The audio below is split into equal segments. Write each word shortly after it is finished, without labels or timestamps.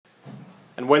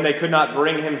And when they could not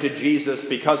bring him to Jesus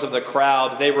because of the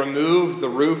crowd, they removed the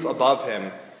roof above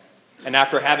him. And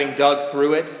after having dug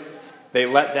through it, they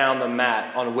let down the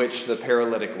mat on which the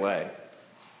paralytic lay.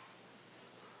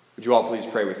 Would you all please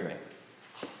pray with me?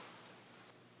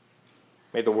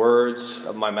 May the words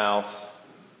of my mouth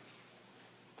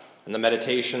and the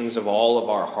meditations of all of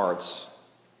our hearts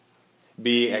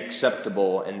be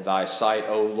acceptable in thy sight,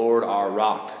 O Lord, our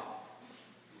rock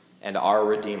and our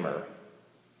Redeemer.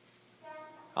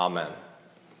 Amen.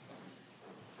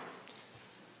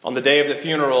 On the day of the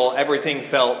funeral, everything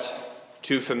felt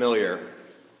too familiar.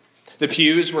 The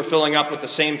pews were filling up with the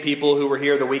same people who were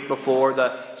here the week before.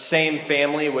 The same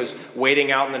family was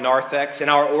waiting out in the narthex. And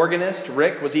our organist,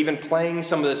 Rick, was even playing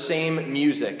some of the same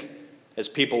music as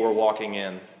people were walking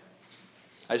in.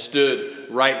 I stood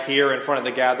right here in front of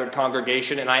the gathered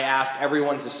congregation, and I asked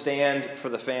everyone to stand for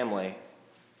the family.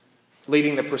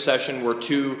 Leading the procession were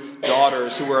two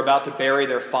daughters who were about to bury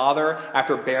their father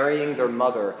after burying their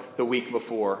mother the week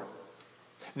before.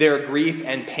 Their grief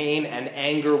and pain and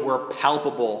anger were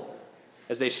palpable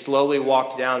as they slowly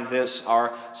walked down this,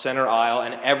 our center aisle,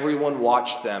 and everyone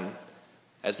watched them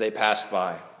as they passed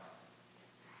by.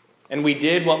 And we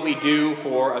did what we do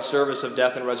for a service of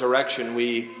death and resurrection.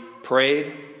 We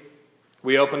prayed,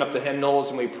 we opened up the hymnals,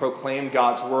 and we proclaimed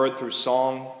God's word through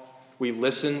song. We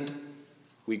listened,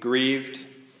 we grieved,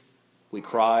 we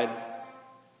cried.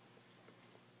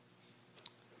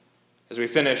 As we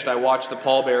finished, I watched the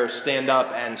pallbearers stand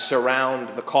up and surround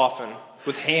the coffin.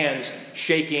 With hands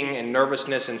shaking in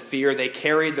nervousness and fear, they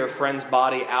carried their friend's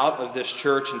body out of this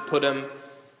church and put him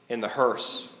in the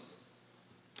hearse.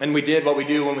 And we did what we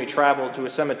do when we travel to a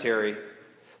cemetery.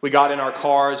 We got in our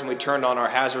cars and we turned on our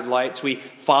hazard lights. We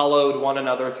followed one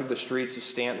another through the streets of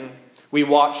Stanton. We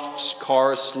watched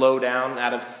cars slow down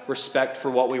out of respect for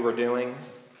what we were doing.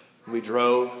 We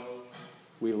drove,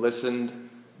 we listened,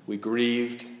 we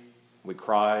grieved, we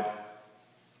cried.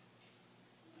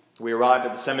 We arrived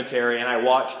at the cemetery, and I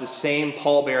watched the same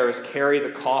pallbearers carry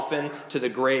the coffin to the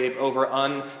grave over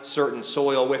uncertain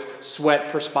soil. With sweat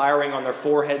perspiring on their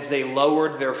foreheads, they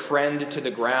lowered their friend to the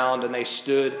ground, and they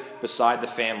stood beside the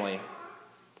family.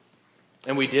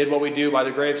 And we did what we do by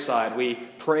the graveside. We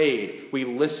prayed. We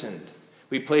listened.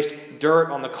 We placed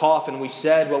dirt on the coffin. We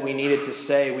said what we needed to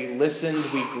say. We listened,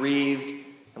 we grieved,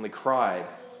 and we cried.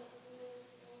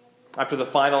 After the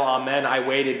final amen, I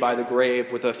waited by the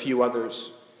grave with a few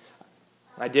others.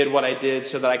 I did what I did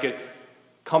so that I could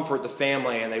comfort the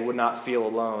family and they would not feel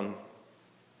alone.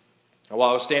 And while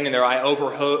I was standing there, I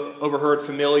overheard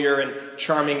familiar and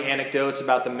charming anecdotes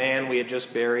about the man we had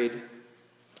just buried.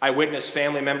 I witnessed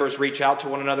family members reach out to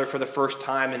one another for the first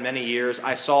time in many years.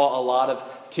 I saw a lot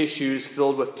of tissues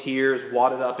filled with tears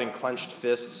wadded up in clenched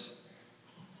fists.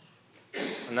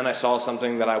 And then I saw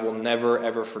something that I will never,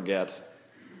 ever forget.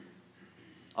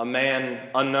 A man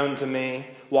unknown to me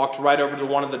walked right over to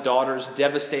one of the daughters,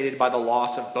 devastated by the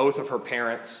loss of both of her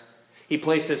parents. He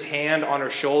placed his hand on her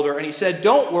shoulder and he said,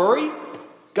 "Don't worry,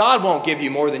 God won't give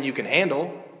you more than you can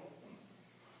handle."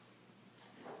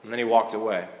 And then he walked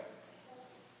away.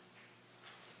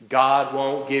 God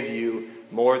won't give you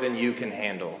more than you can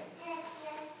handle.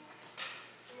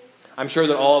 I'm sure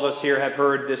that all of us here have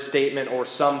heard this statement or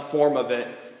some form of it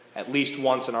at least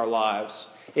once in our lives.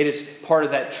 It is part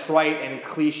of that trite and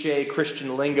cliche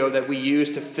Christian lingo that we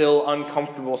use to fill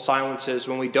uncomfortable silences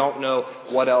when we don't know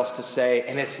what else to say.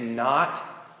 And it's not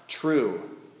true.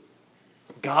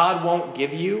 God won't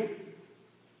give you.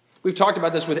 We've talked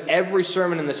about this with every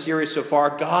sermon in the series so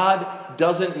far. God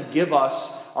doesn't give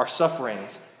us our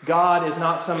sufferings. God is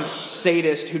not some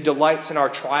sadist who delights in our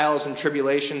trials and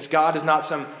tribulations. God is not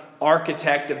some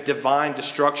architect of divine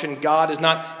destruction. God is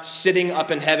not sitting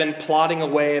up in heaven plotting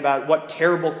away about what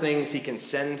terrible things he can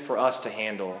send for us to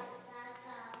handle.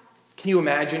 Can you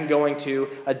imagine going to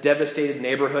a devastated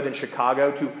neighborhood in Chicago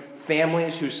to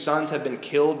families whose sons have been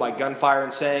killed by gunfire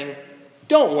and saying,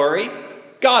 "Don't worry,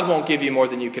 God won't give you more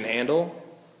than you can handle"?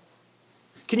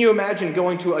 Can you imagine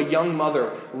going to a young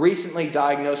mother recently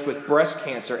diagnosed with breast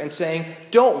cancer and saying,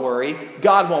 "Don't worry,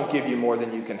 God won't give you more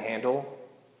than you can handle"?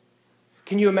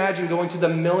 Can you imagine going to the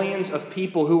millions of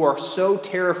people who are so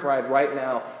terrified right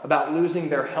now about losing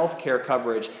their health care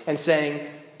coverage and saying,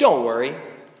 "Don't worry,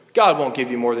 God won't give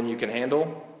you more than you can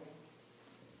handle"?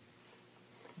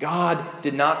 God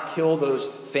did not kill those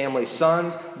family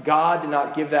sons. God did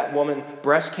not give that woman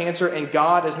breast cancer. And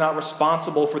God is not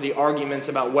responsible for the arguments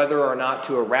about whether or not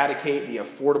to eradicate the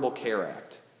Affordable Care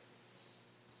Act.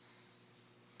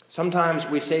 Sometimes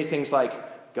we say things like,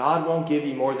 "God won't give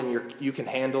you more than you can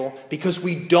handle," because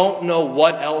we don't know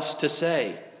what else to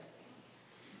say.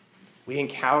 We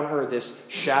encounter this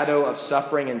shadow of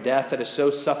suffering and death that is so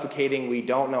suffocating we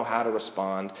don't know how to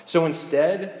respond. So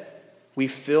instead, we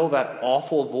fill that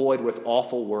awful void with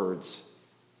awful words,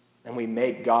 and we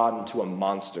make God into a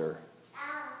monster.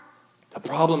 The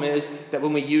problem is that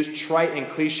when we use trite and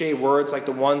cliche words like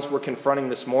the ones we're confronting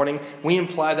this morning, we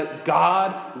imply that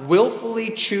God willfully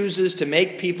chooses to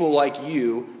make people like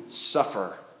you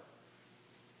suffer.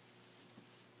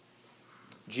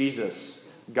 Jesus,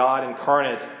 God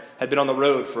incarnate, had been on the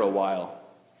road for a while,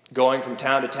 going from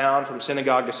town to town, from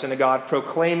synagogue to synagogue,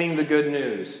 proclaiming the good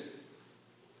news,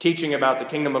 teaching about the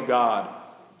kingdom of God,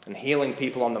 and healing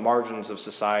people on the margins of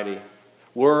society.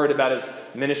 Word about his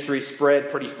ministry spread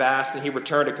pretty fast, and he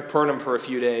returned to Capernaum for a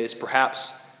few days,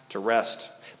 perhaps to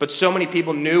rest. But so many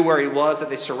people knew where he was that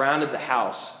they surrounded the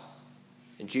house,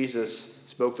 and Jesus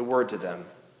spoke the word to them.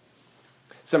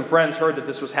 Some friends heard that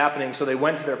this was happening, so they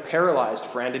went to their paralyzed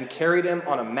friend and carried him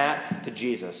on a mat to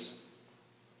Jesus.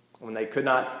 When they could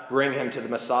not bring him to the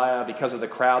Messiah because of the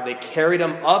crowd, they carried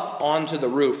him up onto the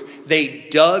roof. They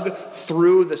dug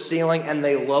through the ceiling and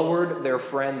they lowered their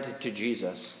friend to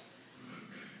Jesus.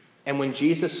 And when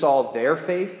Jesus saw their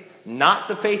faith, not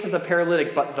the faith of the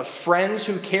paralytic, but the friends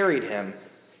who carried him,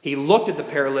 he looked at the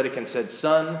paralytic and said,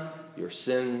 "Son, your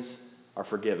sins are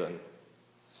forgiven."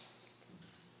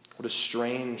 What a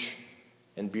strange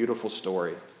and beautiful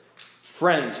story.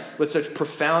 Friends with such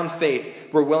profound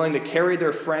faith were willing to carry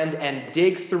their friend and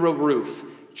dig through a roof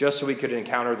just so he could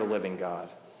encounter the living God.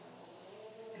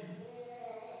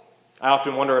 I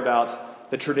often wonder about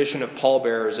the tradition of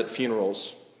pallbearers at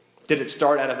funerals. Did it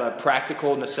start out of a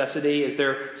practical necessity? Is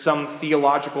there some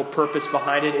theological purpose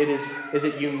behind it? Is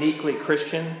it uniquely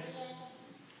Christian?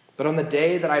 But on the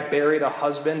day that I buried a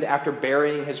husband after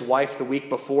burying his wife the week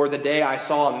before, the day I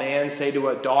saw a man say to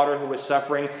a daughter who was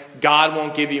suffering, "God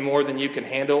won't give you more than you can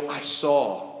handle," I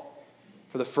saw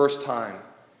for the first time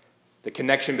the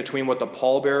connection between what the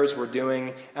pallbearers were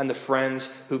doing and the friends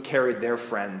who carried their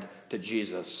friend to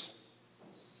Jesus.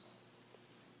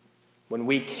 When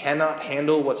we cannot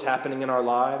handle what's happening in our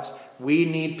lives, we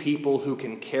need people who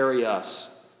can carry us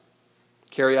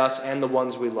and the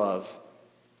ones we love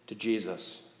to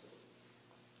Jesus.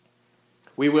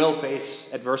 We will face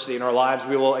adversity in our lives.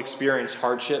 We will experience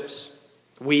hardships.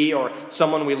 We or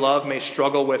someone we love may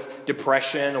struggle with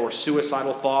depression or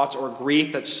suicidal thoughts or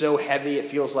grief that's so heavy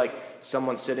it feels like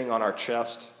someone's sitting on our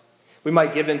chest. We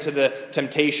might give in to the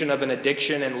temptation of an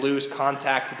addiction and lose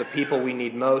contact with the people we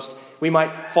need most. We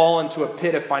might fall into a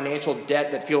pit of financial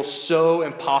debt that feels so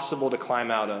impossible to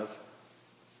climb out of.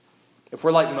 If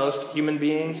we're like most human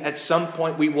beings, at some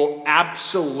point we will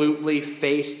absolutely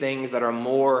face things that are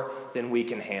more than we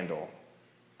can handle.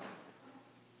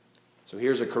 So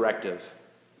here's a corrective.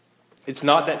 It's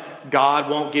not that God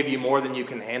won't give you more than you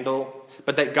can handle,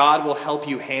 but that God will help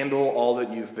you handle all that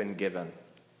you've been given.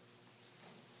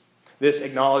 This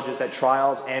acknowledges that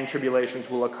trials and tribulations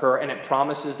will occur, and it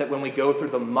promises that when we go through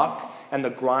the muck and the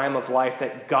grime of life,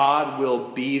 that God will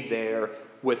be there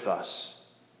with us.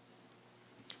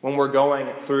 When we're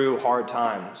going through hard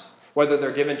times, whether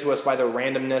they're given to us by the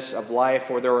randomness of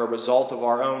life or they're a result of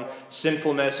our own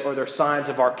sinfulness or they're signs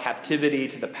of our captivity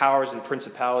to the powers and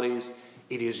principalities,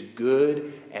 it is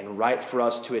good and right for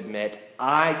us to admit,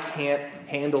 I can't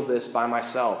handle this by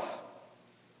myself.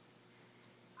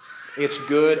 It's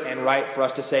good and right for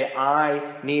us to say, I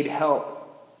need help.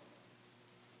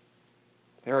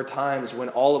 There are times when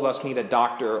all of us need a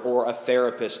doctor or a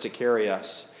therapist to carry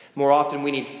us. More often,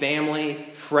 we need family,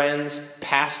 friends,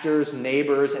 pastors,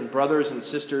 neighbors, and brothers and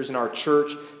sisters in our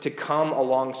church to come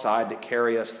alongside to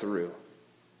carry us through.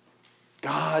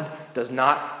 God does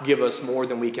not give us more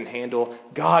than we can handle.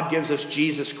 God gives us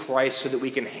Jesus Christ so that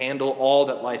we can handle all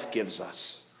that life gives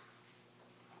us.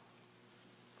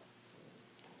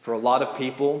 For a lot of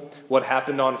people, what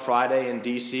happened on Friday in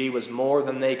D.C. was more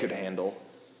than they could handle.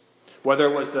 Whether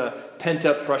it was the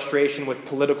pent-up frustration with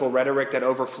political rhetoric that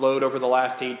overflowed over the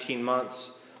last 18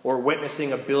 months, or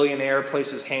witnessing a billionaire place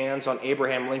his hands on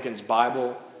Abraham Lincoln's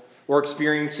Bible, or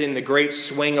experiencing the great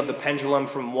swing of the pendulum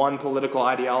from one political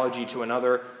ideology to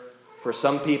another, for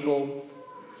some people,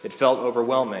 it felt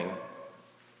overwhelming.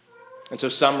 And so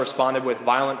some responded with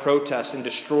violent protests and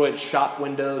destroyed shop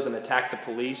windows and attacked the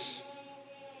police.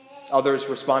 Others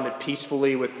responded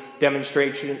peacefully with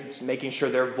demonstrations, making sure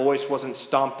their voice wasn't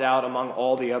stomped out among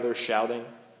all the others shouting.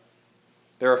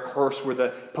 There, of course, were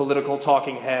the political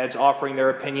talking heads offering their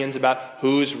opinions about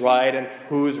who's right and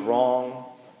who's wrong.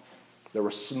 There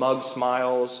were smug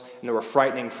smiles and there were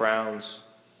frightening frowns.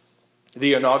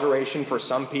 The inauguration for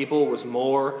some people was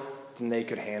more than they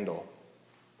could handle.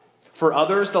 For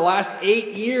others, the last 8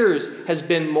 years has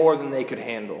been more than they could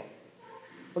handle.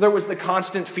 There was the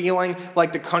constant feeling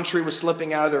like the country was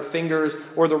slipping out of their fingers,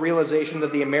 or the realization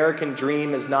that the American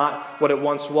dream is not what it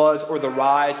once was, or the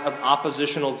rise of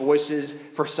oppositional voices.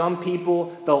 For some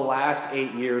people, the last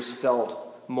 8 years felt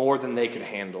more than they could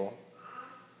handle.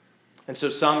 And so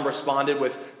some responded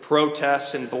with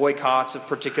protests and boycotts of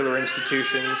particular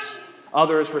institutions.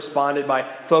 Others responded by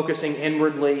focusing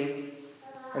inwardly,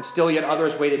 and still yet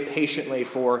others waited patiently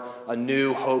for a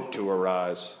new hope to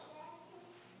arise.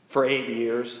 For 8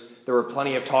 years, there were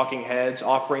plenty of talking heads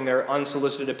offering their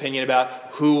unsolicited opinion about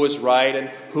who was right and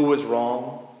who was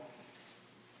wrong.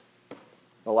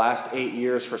 The last 8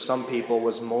 years for some people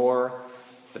was more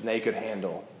than they could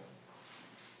handle.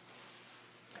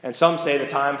 And some say the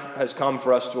time has come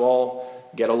for us to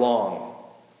all get along.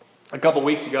 A couple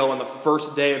weeks ago, on the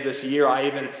first day of this year, I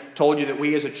even told you that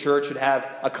we as a church should have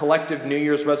a collective New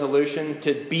Year's resolution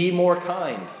to be more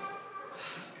kind.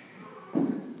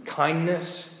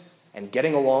 Kindness and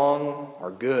getting along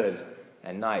are good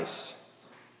and nice.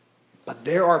 But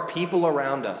there are people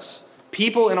around us,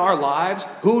 people in our lives,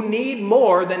 who need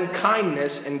more than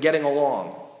kindness and getting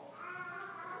along.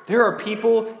 There are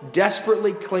people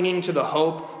desperately clinging to the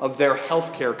hope of their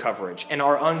health care coverage and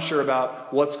are unsure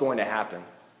about what's going to happen.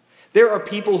 There are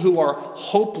people who are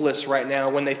hopeless right now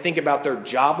when they think about their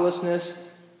joblessness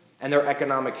and their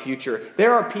economic future.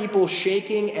 There are people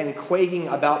shaking and quaking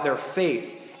about their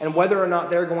faith and whether or not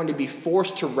they're going to be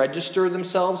forced to register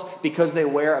themselves because they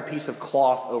wear a piece of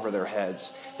cloth over their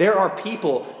heads. There are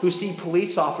people who see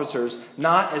police officers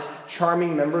not as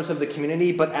charming members of the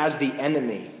community, but as the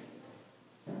enemy.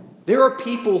 There are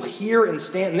people here in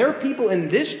Stanton, there are people in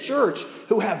this church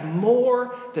who have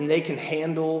more than they can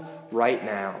handle right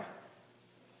now.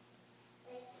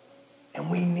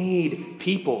 And we need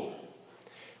people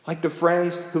like the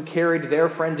friends who carried their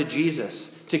friend to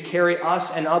Jesus to carry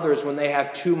us and others when they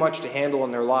have too much to handle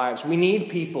in their lives. We need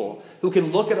people who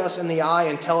can look at us in the eye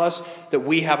and tell us that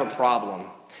we have a problem.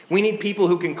 We need people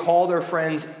who can call their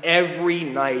friends every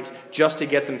night just to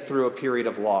get them through a period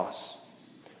of loss.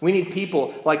 We need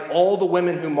people like all the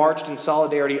women who marched in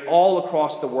solidarity all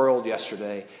across the world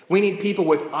yesterday. We need people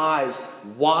with eyes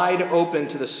wide open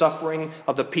to the suffering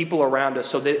of the people around us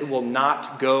so that it will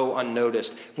not go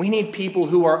unnoticed. We need people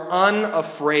who are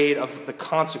unafraid of the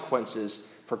consequences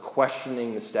for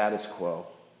questioning the status quo.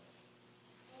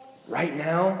 Right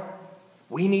now,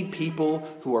 we need people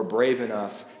who are brave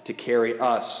enough to carry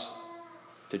us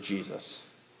to Jesus.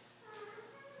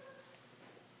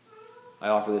 I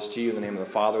offer this to you in the name of the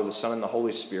Father, the Son, and the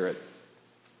Holy Spirit,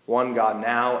 one God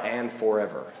now and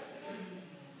forever.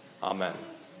 Amen.